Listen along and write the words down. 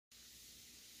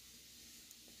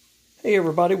Hey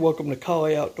everybody, welcome to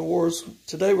Collie Outdoors.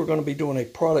 Today we're going to be doing a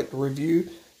product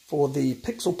review for the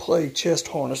Pixlplay chest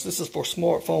harness. This is for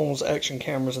smartphones, action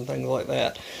cameras, and things like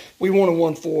that. We wanted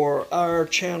one for our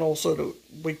channel so that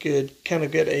we could kind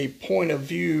of get a point of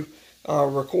view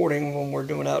recording when we're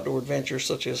doing outdoor adventures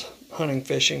such as hunting,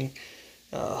 fishing,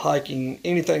 hiking,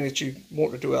 anything that you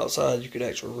want to do outside. You could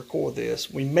actually record this.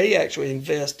 We may actually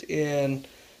invest in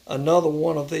another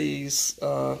one of these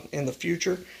in the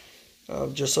future.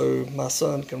 Just so my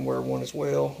son can wear one as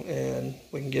well, and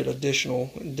we can get additional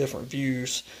and different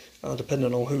views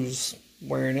depending on who's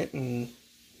wearing it, and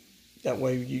that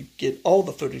way you get all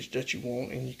the footage that you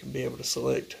want and you can be able to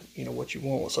select what you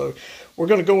want. So we're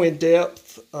going to go in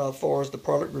depth as far as the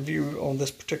product review on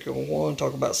this particular one,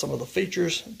 talk about some of the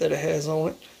features that it has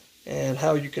on it and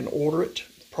how you can order it,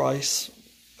 price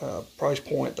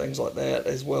point, things like that,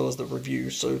 as well as the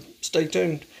review. So stay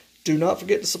tuned. Do not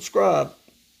forget to subscribe.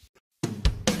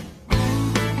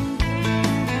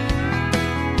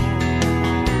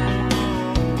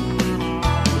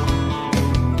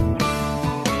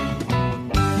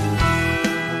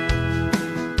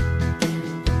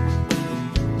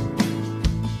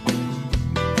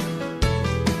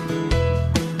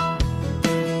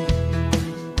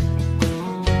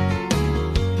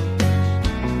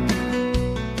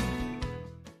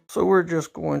 So we're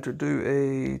just going to do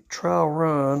a trial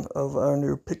run of our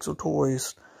new Pixel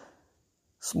Toys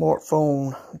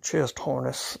smartphone chest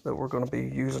harness that we're going to be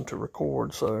using to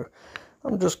record. So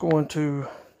I'm just going to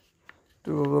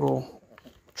do a little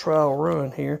trial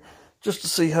run here just to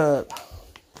see how it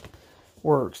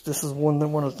works. This is one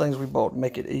of the things we bought to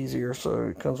make it easier. So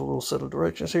it comes with a little set of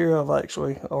directions here. I've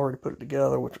actually already put it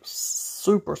together, which is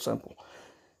super simple.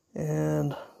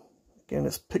 And again,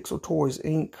 it's Pixel Toys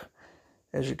Inc.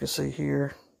 As you can see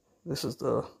here, this is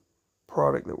the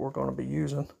product that we're going to be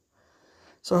using.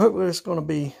 So hopefully it's going to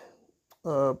be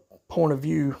a point of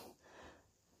view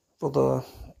for the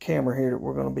camera here that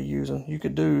we're going to be using. You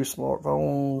could do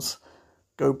smartphones,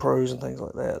 GoPros, and things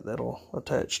like that. That'll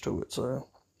attach to it.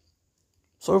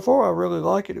 So far I really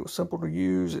like it. It was simple to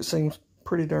use. It seems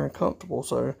pretty darn comfortable.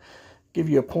 So give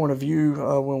you a point of view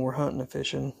when we're hunting and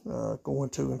fishing, going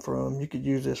to and from. You could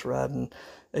use this riding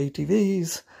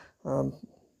ATVs.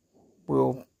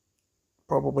 We'll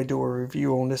probably do a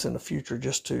review on this in the future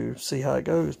just to see how it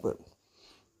goes, but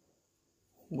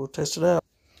we'll test it out.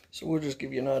 So we'll just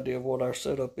give you an idea of what our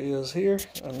setup is here.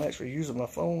 I'm actually using my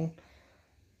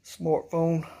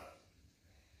smartphone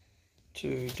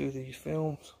to do these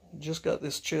films. Just got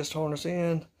this chest harness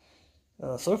in.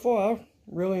 So far I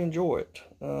really enjoy it.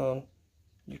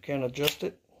 You can adjust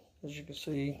it. As you can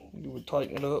see, you would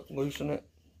tighten it up, loosen it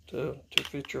to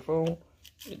fit your phone.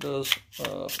 It does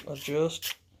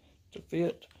adjust to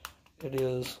fit. It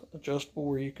is adjustable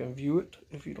where you can view it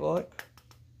if you'd like.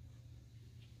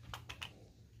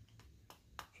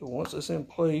 So once it's in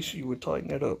place, you would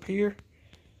tighten it up here.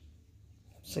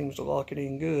 Seems to lock it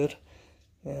in good.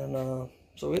 And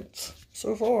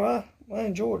so far I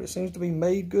enjoyed it. It seems to be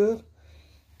made good.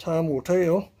 Time will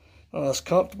tell. It's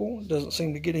comfortable. It doesn't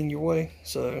seem to get in your way.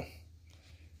 So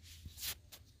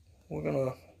we're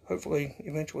gonna hopefully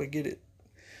eventually get it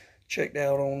checked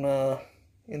out on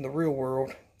in the real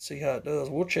world, see how it does.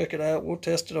 We'll check it out. We'll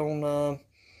test it on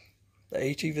the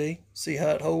ATV, see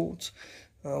how it holds.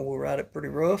 We'll ride it pretty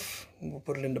rough. We'll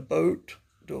put it in the boat,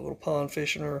 do a little pond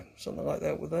fishing or something like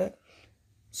that with that.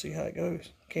 See how it goes.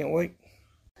 Can't wait.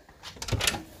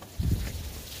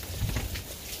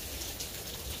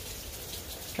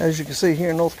 As you can see here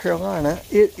in North Carolina,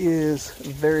 it is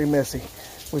very messy.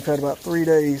 We've had about 3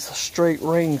 days straight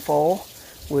rainfall,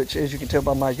 which, as you can tell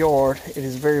by my yard, it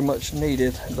is very much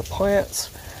needed. The plants,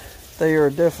 they are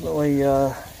definitely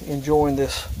enjoying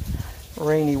this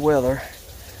rainy weather.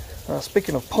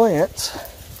 Speaking of plants,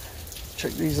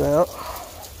 check these out.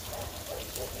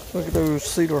 Look at those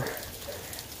cedar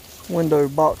window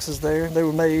boxes there. They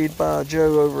were made by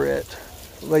Joe over at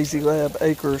Lazy Lab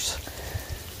Acres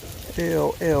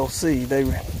LLC. They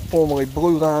were formerly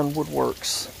Blue Line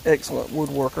Woodworks. Excellent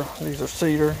woodworker. These are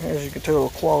cedar. As you can tell,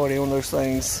 the quality on those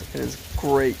things is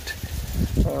great.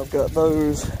 I've got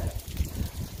those,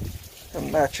 a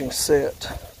matching set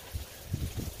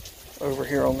over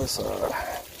here on this side,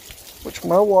 which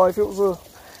my wife, it was a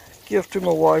gift to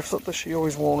my wife, something she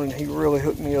always wanted, and he really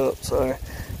hooked me up. So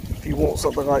if you want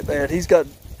something like that, he's got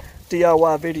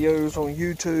DIY videos on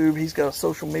YouTube. He's got a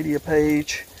social media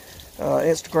page,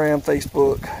 Instagram,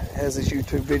 Facebook, has his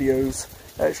YouTube videos,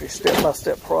 actually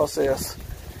step-by-step process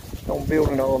on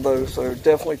building all of those. So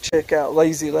definitely check out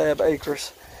Lazy Lab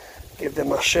Acres. Give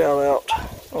them a shout out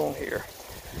on here.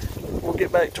 We'll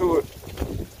get back to it.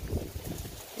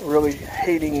 Really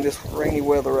hating this rainy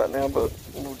weather right now, but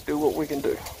we'll do what we can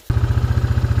do.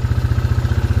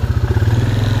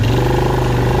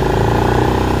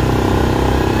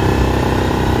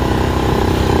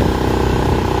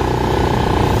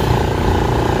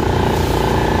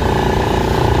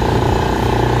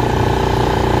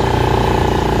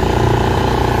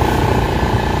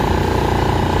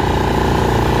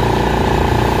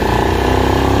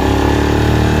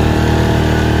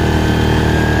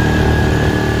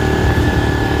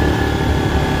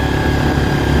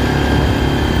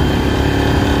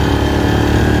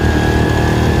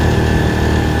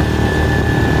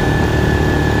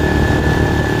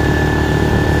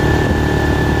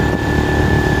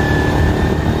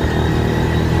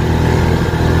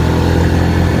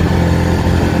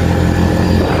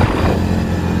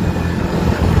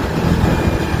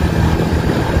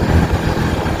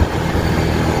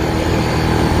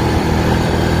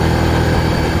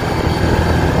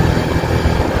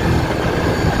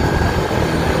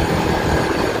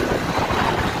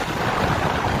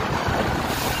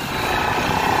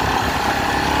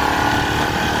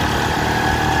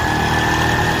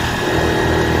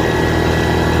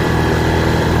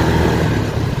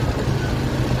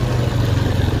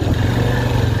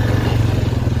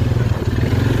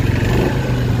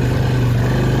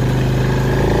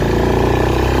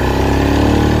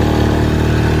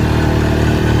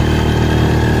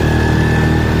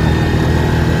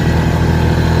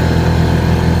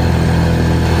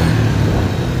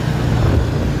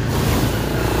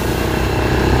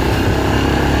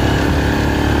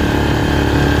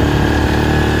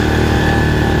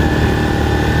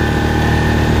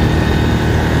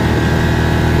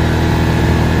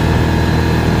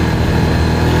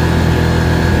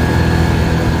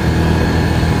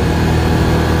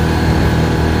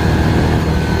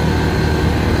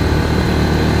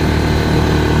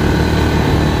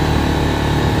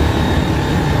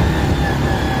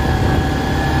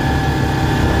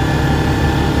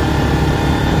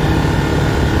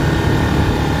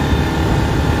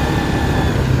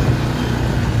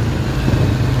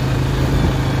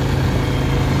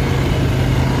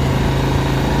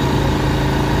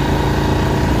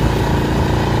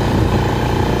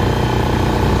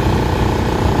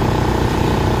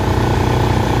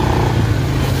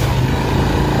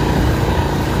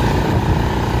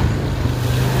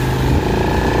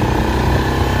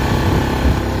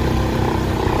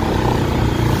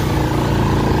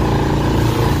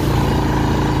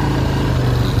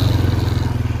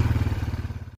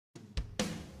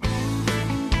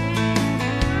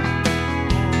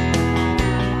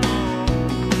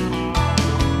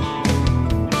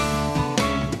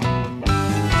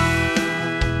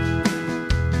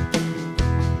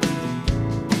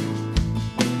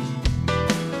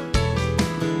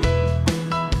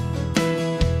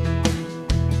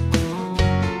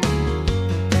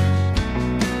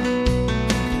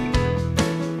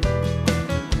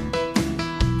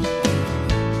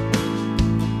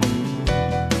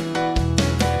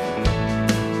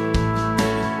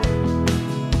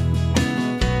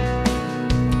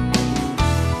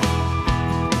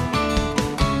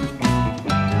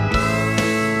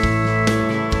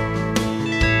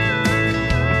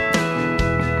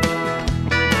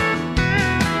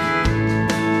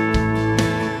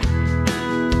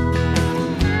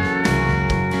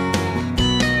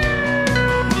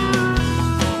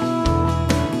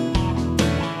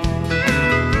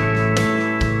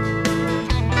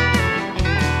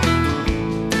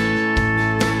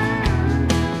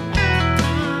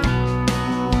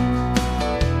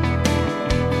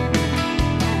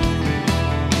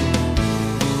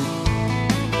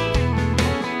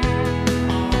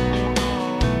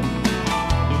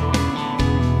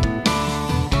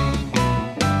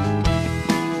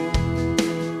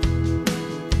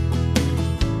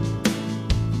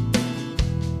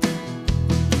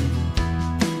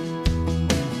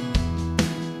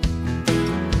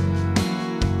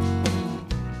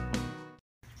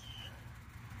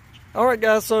 Alright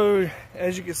guys, so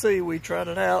as you can see, we tried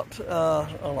it out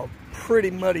on a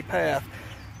pretty muddy path,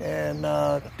 and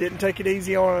didn't take it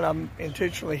easy on it. I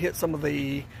intentionally hit some of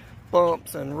the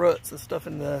bumps and ruts and stuff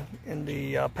in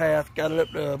the path. Got it up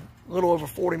to a little over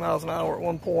 40 miles an hour at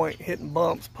one point, hitting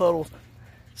bumps, puddles.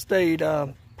 Stayed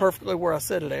perfectly where I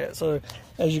set it at. So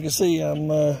as you can see,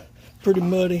 I'm pretty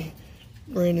muddy.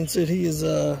 Brandon said he's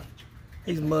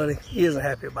muddy. He isn't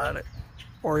happy about it,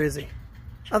 or is he?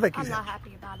 I think he's. I'm not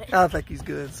happy about it. I think he's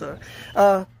good. So,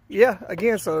 yeah.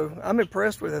 Again, so I'm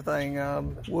impressed with the thing.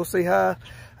 We'll see how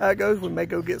it goes. We may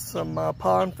go get some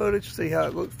pond footage, see how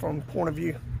it looks from point of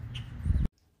view.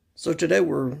 So today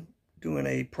we're doing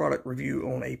a product review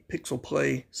on a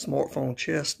Pixlplay smartphone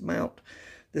chest mount.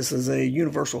 This is a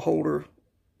universal holder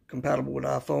compatible with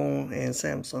iPhone and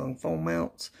Samsung phone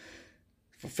mounts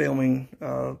for filming,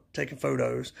 taking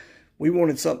photos. We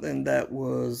wanted something that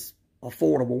was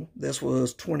affordable. This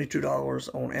was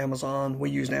 $22 on Amazon. We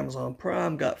used Amazon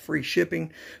Prime, got free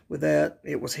shipping with that.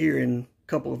 It was here in a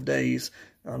couple of days.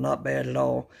 Not bad at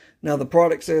all. Now the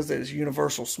product says that it's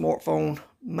universal smartphone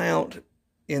mount.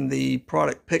 In the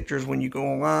product pictures, when you go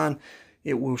online,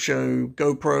 it will show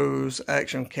GoPros,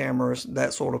 action cameras,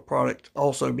 that sort of product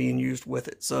also being used with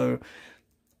it. So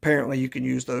apparently you can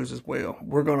use those as well.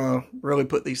 We're going to really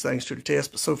put these things to the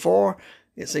test, but so far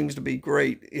it seems to be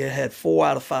great. It had 4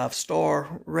 out of 5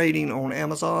 star rating on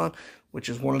Amazon, which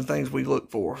is one of the things we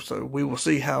look for. So we will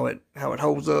see how it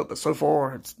holds up, but so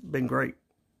far it's been great.